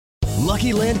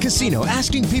Lucky Land Casino,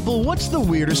 asking people, what's the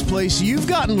weirdest place you've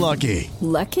gotten lucky?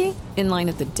 Lucky? In line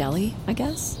at the deli, I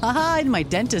guess? Aha, in my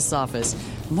dentist's office.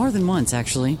 More than once,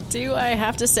 actually. Do I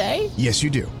have to say? Yes, you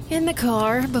do. In the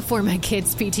car before my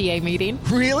kids' PTA meeting.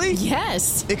 Really?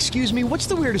 Yes. Excuse me, what's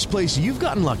the weirdest place you've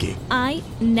gotten lucky? I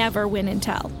never win and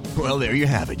tell. Well, there you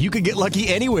have it. You can get lucky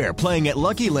anywhere, playing at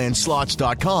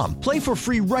LuckyLandSlots.com. Play for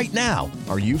free right now.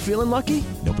 Are you feeling lucky?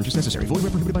 No purchase necessary. Void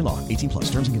where prohibited by law. 18+.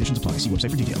 Terms and conditions apply. See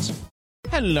website for details.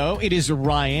 Hello, it is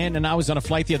Ryan, and I was on a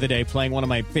flight the other day playing one of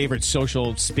my favorite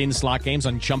social spin slot games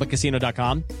on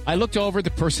ChumbaCasino.com. I looked over at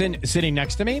the person sitting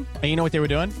next to me, and you know what they were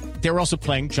doing? They were also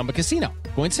playing Chumba Casino.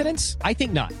 Coincidence? I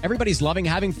think not. Everybody's loving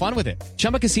having fun with it.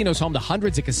 Chumba Casino is home to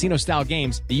hundreds of casino-style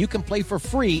games that you can play for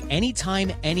free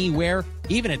anytime, anywhere,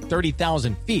 even at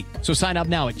 30,000 feet. So sign up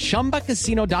now at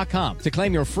ChumbaCasino.com to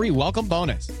claim your free welcome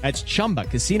bonus. That's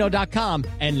ChumbaCasino.com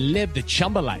and live the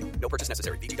Chumba life. No purchase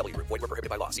necessary. VGW. Void where prohibited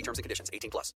by law. See terms and conditions.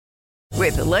 18+.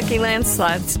 With the Lucky Land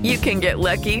Slots, you can get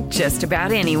lucky just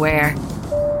about anywhere.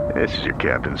 This is your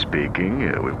captain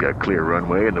speaking. We've got clear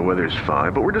runway and the weather's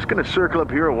fine, but we're just going to circle up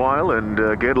here a while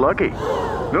and get lucky.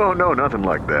 No, nothing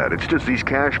like that. It's just these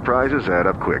cash prizes add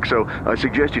up quick. So I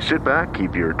suggest you sit back,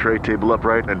 keep your tray table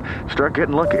upright, and start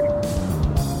getting lucky.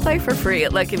 Play for free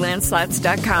at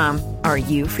LuckyLandSlots.com. Are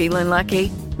you feeling lucky?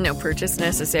 No purchase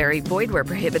necessary. Void where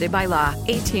prohibited by law.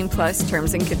 18+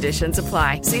 terms and conditions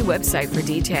apply. See website for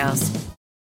details.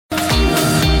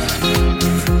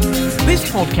 This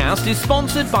podcast is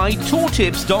sponsored by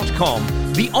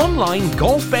TourTips.com, the online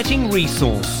golf betting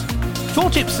resource.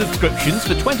 TourTips subscriptions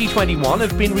for 2021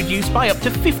 have been reduced by up to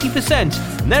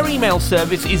 50%, and their email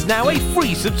service is now a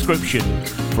free subscription.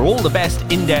 For all the best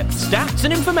in-depth stats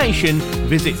and information,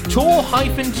 visit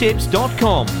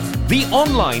Tour-Tips.com, the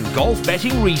online golf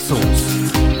betting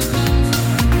resource.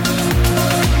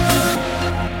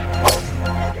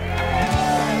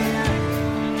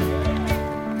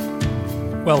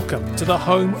 Welcome to the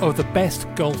home of the best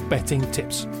golf betting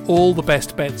tips. All the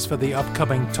best bets for the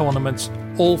upcoming tournaments,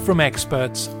 all from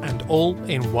experts and all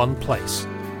in one place.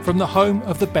 From the home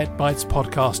of the Bet Bites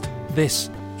podcast,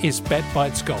 this is Bet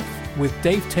Bites Golf with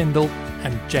Dave Tyndall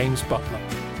and James Butler.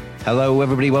 Hello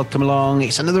everybody, welcome along.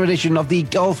 It's another edition of the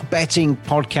Golf Betting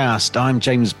Podcast. I'm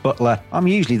James Butler. I'm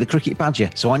usually the cricket badger,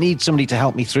 so I need somebody to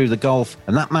help me through the golf,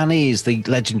 and that man is the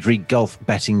legendary golf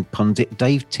betting pundit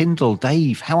Dave Tyndall.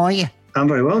 Dave, how are you? I'm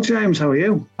very well, James. How are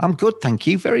you? I'm good, thank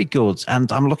you. Very good.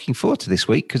 And I'm looking forward to this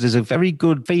week because there's a very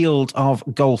good field of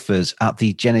golfers at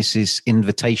the Genesis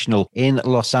Invitational in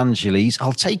Los Angeles.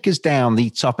 I'll take us down the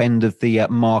top end of the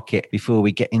market before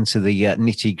we get into the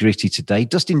nitty-gritty today.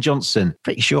 Dustin Johnson,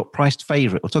 pretty short-priced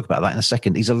favourite. We'll talk about that in a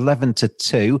second. He's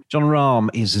 11-2. John Rahm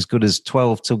is as good as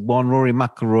 12-1. Rory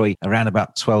McIlroy around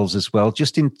about 12s as well.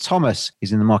 Justin Thomas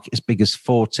is in the market as big as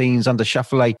 14s. Xander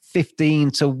Schauffele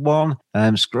 15-1.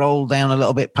 Scroll down a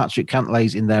little bit. Patrick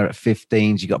Cantlay's in there at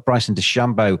 15s. You got Bryson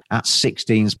DeChambeau at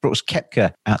 16s. Brooks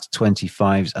Koepka at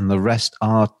 25s, and the rest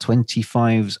are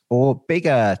 25s or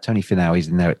bigger. Tony Finau is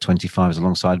in there at 25s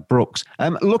alongside Brooks.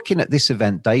 Looking at this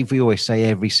event, Dave, we always say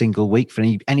every single week for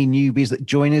any newbies that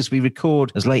join us, we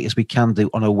record as late as we can do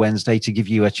on a Wednesday to give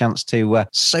you a chance to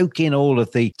soak in all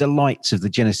of the delights of the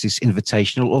Genesis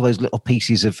Invitational, all those little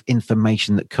pieces of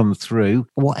information that come through.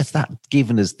 What has that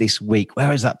given us this week?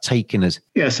 Where has that taken us?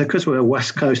 Yeah, so because we're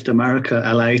West Coast America,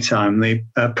 LA time, the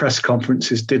press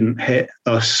conferences didn't hit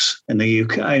us in the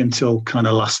UK until kind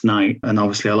of last night. And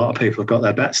obviously a lot of people have got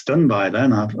their bets done by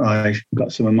then. I've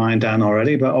got some of mine down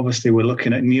already, but obviously we're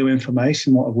looking at new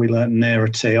information. What have we learned near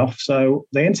a tee off? So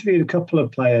they interviewed a couple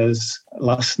of players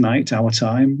last night, our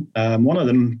time. One of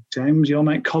them, James, your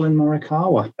mate Colin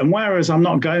Morikawa. And whereas I'm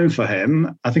not going for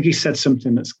him, I think he said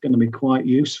something that's going to be quite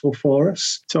useful for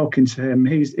us. Talking to him,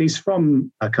 he's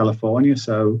from California,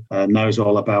 so knows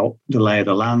all about the lay of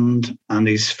the land, and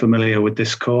he's familiar with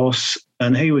this course.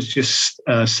 And he was just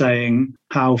saying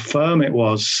how firm it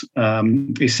was.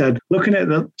 He said, looking at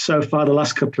so far the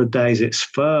last couple of days, it's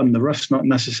firm. The rough's not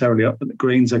necessarily up, but the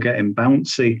greens are getting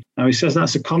bouncy. Now, he says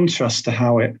that's a contrast to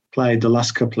how it played the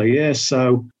last couple of years.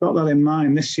 So got that in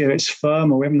mind. This year it's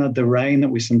firmer. We haven't had the rain that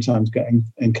we sometimes get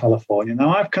in California.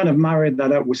 Now, I've kind of married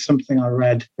that up with something I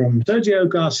read from Sergio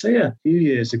Garcia a few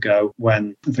years ago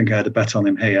when I think I had a bet on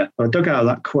him here. But I dug out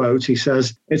that quote. He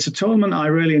says, it's a tournament I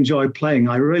really enjoy playing.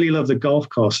 I really love the golf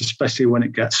course, especially when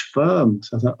it gets firm.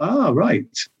 So I thought, right.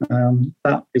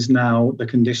 That is now the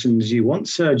conditions you want,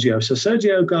 Sergio. So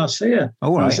Sergio Garcia.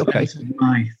 Oh, right, okay.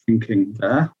 My thinking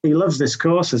there. He loves this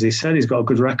course, as he said. He's got a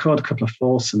good record, a couple of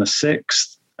fourths and a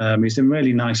sixth. He's in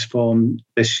really nice form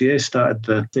this year, started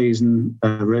the season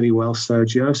really well,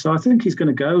 Sergio. So I think he's going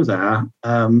to go there,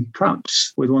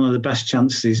 perhaps with one of the best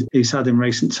chances he's had in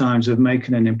recent times of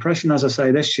making an impression. As I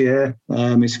say, this year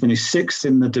he's finished 6th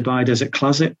in the Dubai Desert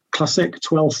Classic,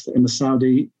 12th in the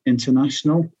Saudi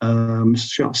International,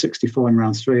 shot 64 in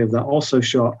round 3 of that, also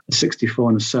shot 64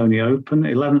 in the Sony Open,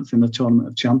 11th in the Tournament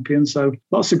of Champions. So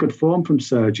lots of good form from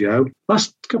Sergio.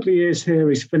 Last couple of years here,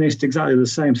 he's finished exactly the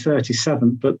same,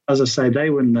 37th, but as I say, they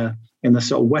were in the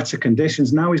sort of wetter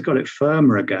conditions. Now he's got it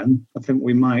firmer again. I think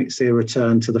we might see a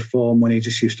return to the form when he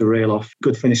just used to reel off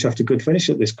good finish after good finish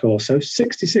at this course. So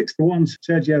 66-1,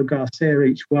 Sergio Garcia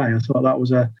each way. I thought that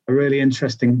was a really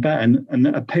interesting bet and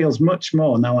it appeals much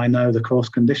more now I know the course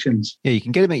conditions. Yeah, you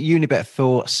can get him at Unibet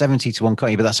for 70-1,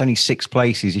 can't you? But that's only 6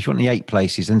 places. If you want the 8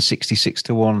 places, then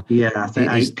 66-1. Yeah, I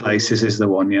think 8 places is the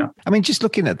one, yeah. I mean, just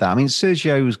looking at that, I mean,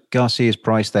 Sergio Garcia's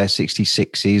price there,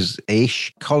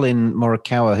 66s-ish. Colin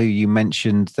Morikawa, who you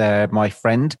mentioned there, my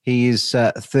friend, he is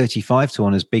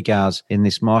 35-1 as big as in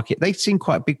this market. They've seen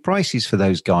quite big prices for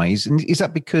those guys. And is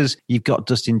that because you've got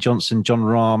Dustin Johnson, Jon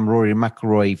Rahm, Rory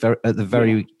McIlroy at the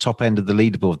very top end of the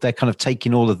leaderboard? They're kind of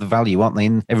taking all of the value, aren't they?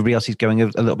 And everybody else is going a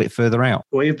little bit further out.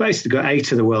 Well, you've basically got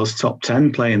 8 of the world's top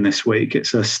 10 playing this week.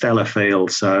 It's a stellar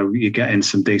field, so you're getting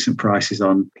some decent prices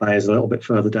on players a little bit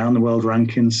further down the world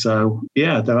rankings. So,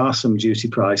 yeah, there are some juicy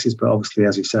prices, but obviously,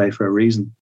 as you say, for a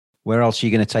reason. Where else are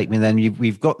you going to take me then?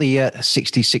 We've got the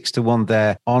 66-1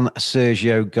 there on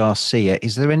Sergio Garcia.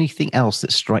 Is there anything else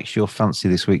that strikes your fancy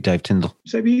this week, Dave Tyndall?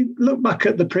 So if you look back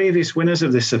at the previous winners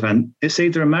of this event, it's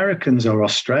either Americans or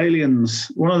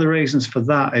Australians. One of the reasons for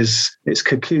that is it's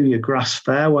Kikuyu grass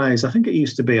fairways. I think it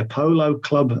used to be a polo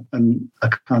club and a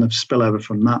kind of spillover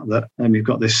from that you've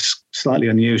got this slightly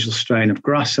unusual strain of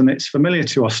grass, and it's familiar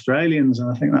to Australians,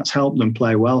 and I think that's helped them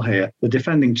play well here. The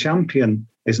defending champion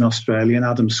is an Australian,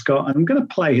 Adam Scott, and I'm going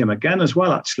to play him again as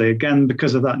well, actually, again,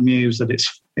 because of that news that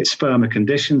it's firmer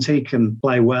conditions. He can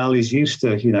play well. He's used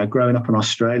to, growing up in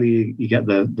Australia, you get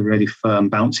the really firm,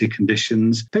 bouncy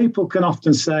conditions. People can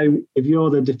often say, if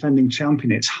you're the defending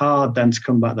champion, it's hard then to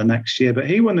come back the next year. But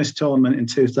he won this tournament in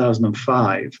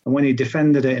 2005. And when he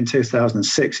defended it in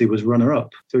 2006, he was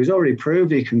runner-up. So he's already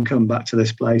proved he can come back to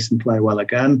this place and play well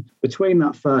again. Between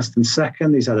that first and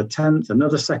second, he's had a 10th,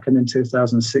 another second in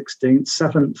 2016,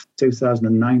 7th,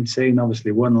 2019,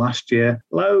 obviously won last year.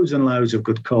 Loads and loads of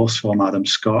good course form, Adam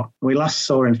Scott. We last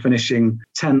saw him finishing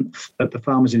 10th at the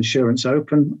Farmers Insurance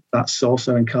Open. That's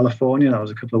also in California. That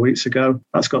was a couple of weeks ago.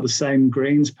 That's got the same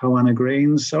greens, Poana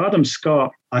greens. So Adam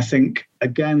Scott, I think,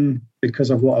 again,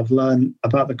 because of what I've learned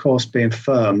about the course being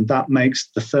firm, that makes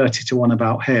the 30-1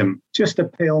 about him just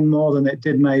appeal more than it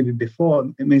did maybe before.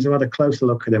 It means I've had a closer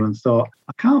look at him and thought,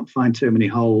 I can't find too many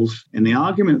holes in the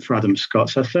argument for Adam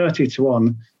Scott. So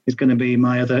 30-1 is going to be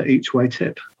my other each-way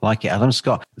tip. Like it, Adam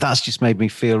Scott. That's just made me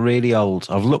feel really old.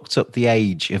 I've looked up the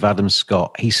age of Adam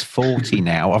Scott. He's 40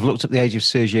 now. I've looked up the age of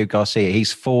Sergio Garcia.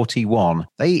 He's 41.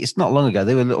 It's not long ago.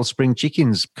 They were little spring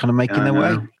chickens kind of making their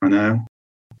way. I know.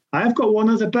 I have got one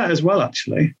other bet as well,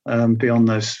 actually, beyond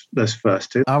those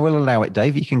first 2. I will allow it,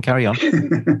 Dave. You can carry on.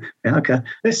 Yeah, okay.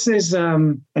 This is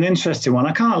an interesting one.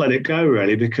 I can't let it go,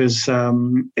 really, because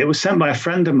it was sent by a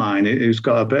friend of mine who's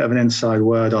got a bit of an inside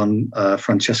word on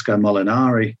Francesco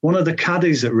Molinari, one of the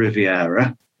caddies at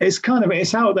Riviera. It's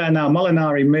out there now.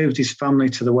 Molinari moved his family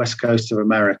to the west coast of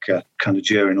America kind of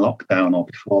during lockdown or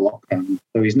before lockdown.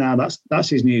 So he's now, that's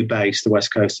his new base, the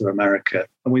west coast of America.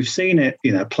 And we've seen it,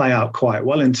 play out quite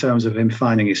well in terms of him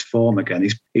finding his form again.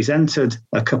 He's entered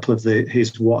a couple of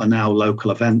his what are now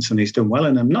local events, and he's done well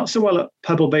in them. Not so well at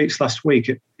Pebble Beach last week,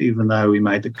 even though he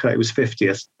made the cut. It was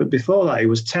 50th. But before that, he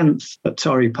was 10th at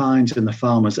Torrey Pines in the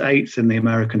Farmers, 8th in the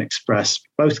American Express,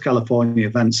 both California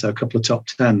events, so a couple of top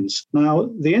 10s. Now,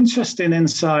 the interesting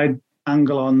inside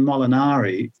angle on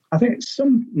Molinari, I think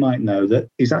some might know that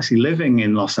he's actually living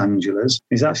in Los Angeles.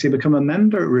 He's actually become a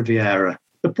member at Riviera.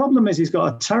 The problem is he's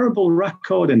got a terrible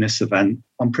record in this event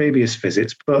on previous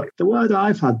visits, but the word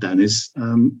I've had then is,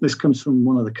 this comes from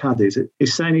one of the caddies,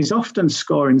 he's saying he's often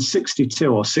scoring 62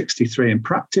 or 63 in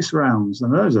practice rounds,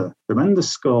 and those are tremendous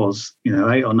scores,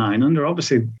 8 or 9 under.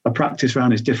 Obviously, a practice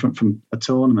round is different from a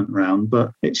tournament round,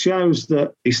 but it shows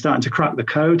that he's starting to crack the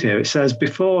code here. It says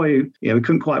before we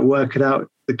couldn't quite work it out.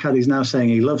 The caddy's now saying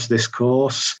he loves this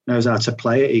course, knows how to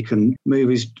play it. He can move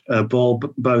his ball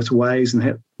both ways and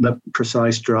hit the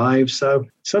precise drive. So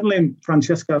suddenly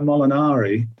Francesco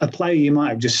Molinari, a player you might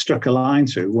have just struck a line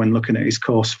through when looking at his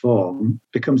course form,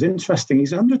 becomes interesting.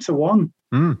 He's 100-1.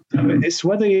 I mean, it's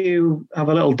whether you have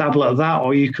a little dabble at that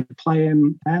or you could play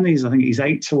him. And I think he's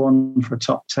 8-1 for a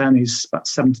top 10. He's about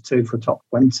 7-2 for a top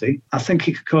 20. I think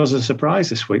he could cause a surprise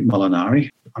this week, Molinari.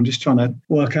 I'm just trying to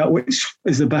work out which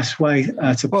is the best way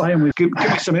to play him. Give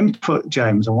me some input,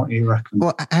 James, on what you reckon.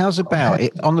 Well, how's about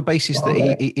it? On the basis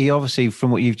that he obviously,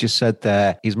 from what you've just said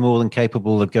there, is more than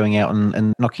capable of going out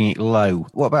and knocking it low.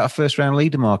 What about a first-round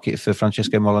leader market for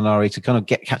Francesco Molinari to kind of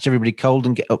catch everybody cold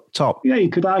and get up top? Yeah, you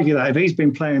could argue that if he's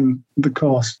been playing the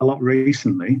course a lot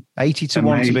recently.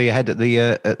 80-1 to be ahead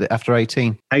at after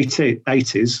 18.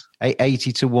 80s.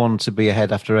 80-1 to be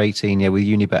ahead after 18, with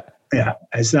Unibet. Yeah,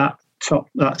 is that top?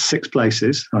 That's 6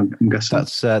 places, I'm guessing.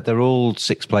 That's they're all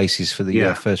 6 places for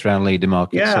the first round leader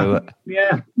market.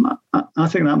 Yeah, I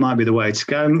think that might be the way to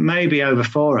go. Maybe over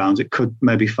 4 rounds, it could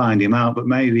maybe find him out, but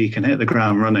maybe he can hit the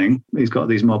ground running. He's got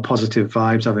these more positive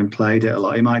vibes, having played it a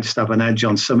lot. He might just have an edge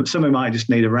on some. Some might just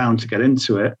need a round to get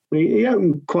into it. He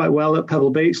opened quite well at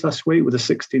Pebble Beach last week with a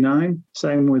 69.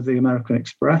 Same with the American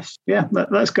Express. Yeah,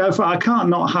 let's go for it. I can't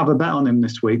not have a bet on him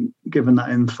this week, given that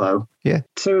info. Yeah.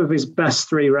 2 of his best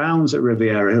 3 rounds at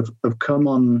Riviera have come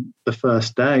on the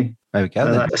first day. There we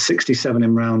go. A 67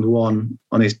 in round 1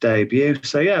 on his debut.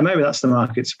 So, maybe that's the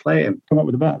market to play him. Come up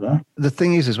with a bet there. The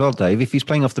thing is as well, Dave, if he's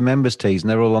playing off the members' tees and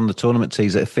they're all on the tournament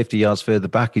tees that are 50 yards further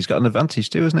back, he's got an advantage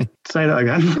too, hasn't he? Say that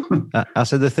again. I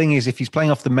said the thing is, if he's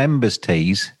playing off the members'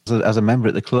 tees as a member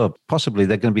at the club, possibly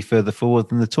they're going to be further forward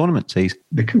than the tournament tees.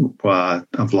 Well,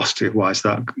 I've lost it. Why is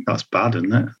that? That's bad,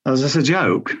 isn't it? Was this a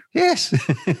joke? Yes.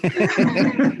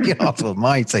 God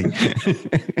almighty.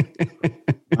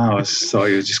 I thought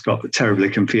you just got terribly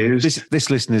confused. This,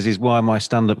 listeners, is why my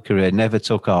stand-up career never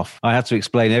took off. I had to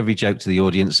explain every joke to the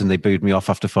audience and they booed me off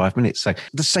after 5 minutes. So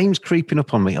the same's creeping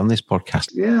up on me on this podcast.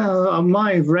 Yeah,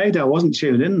 my radar wasn't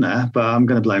tuned in there, but I'm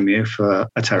going to blame you for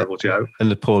a terrible joke. An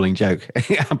appalling joke.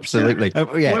 Absolutely.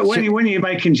 Yeah. When you're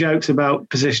making jokes about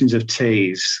positions of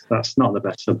tees, that's not the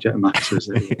best subject matter, is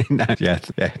it? No, yeah.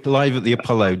 Live at the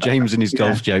Apollo, James and his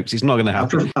golf jokes. It's not going to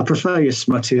happen. I prefer your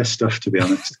smuttier stuff, to be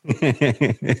honest.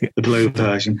 The blue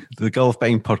version. The Golf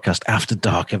Betting Podcast After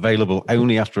Dark, available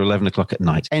only after 11 o'clock at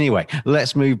night. Anyway,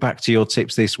 let's move back to your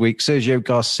tips this week. Sergio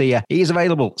Garcia, he is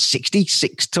available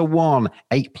 66-1.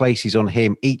 8 places on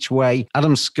him each way.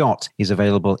 Adam Scott is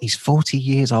available. He's 40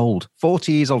 years old.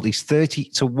 40 years old. He's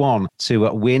 30-1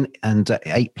 to win, and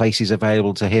 8 places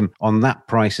available to him on that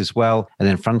price as well. And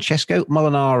then Francesco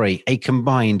Molinari, a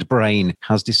combined brain,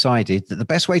 has decided that the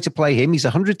best way to play him, he's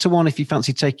 100-1 if you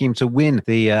fancy taking him to win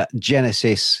the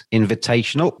Genesis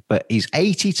Invitational, but he's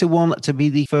 80-1 to be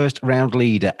the first round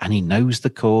leader, and he knows the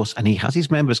course, and he has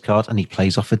his members card, and he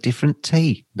plays off a different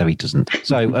tee. No, he doesn't.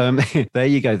 So there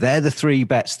you go. They're the 3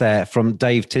 bets there from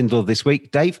Dave Tyndall this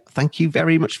week. Dave, thank you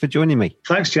very much for joining me.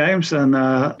 Thanks, James, and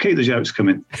keep the jokes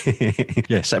coming.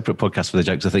 Yeah, separate podcast for the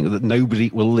jokes, I think, that nobody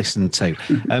will listen to.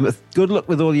 Good luck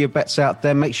with all your bets out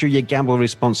there. Make sure you gamble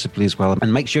responsibly as well,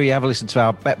 and make sure you have a listen to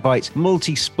our Bet Bites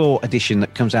multi-sport edition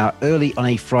that comes out early on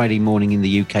a Friday morning in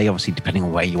the UK. Obviously, depending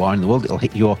on where you are in the world, it'll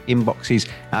hit your inboxes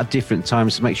at different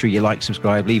times. So make sure you like,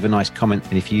 subscribe, leave a nice comment.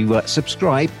 And if you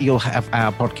subscribe, you'll have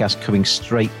our podcast coming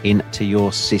straight into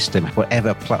your system,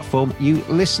 whatever platform you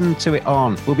listen to it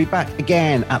on. We'll be back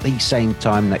again at the same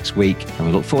time next week, and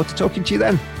we look forward to talking to you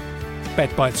then.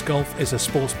 Bet Bites Golf is a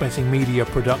sports betting media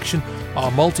production.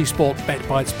 Our multi-sport Bet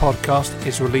Bites podcast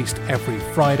is released every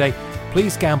Friday.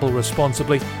 Please gamble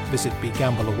responsibly. Visit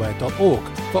begambleaware.org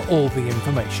for all the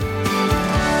information.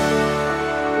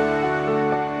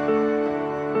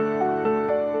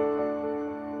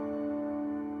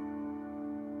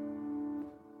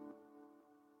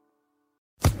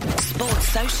 Sports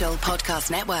Social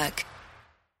Podcast Network.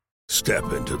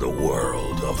 Step into the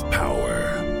world of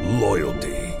power,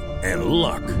 loyalty, and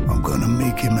luck. I'm gonna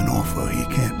make him an offer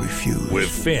he can't refuse. With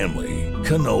family,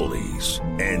 cannolis,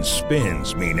 and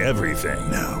spins mean everything.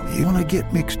 Now, you wanna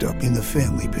get mixed up in the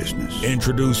family business.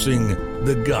 Introducing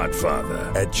The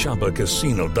Godfather at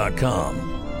ChumbaCasino.com.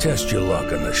 Test your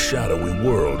luck in the shadowy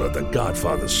world of The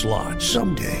Godfather slot.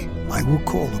 Someday, I will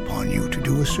call upon you to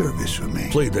do a service for me.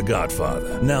 Play The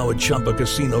Godfather, now at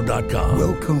ChumbaCasino.com.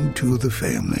 Welcome to the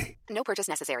family. No purchase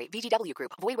necessary. VGW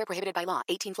Group. Void where prohibited by law.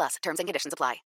 18+. Terms and conditions apply.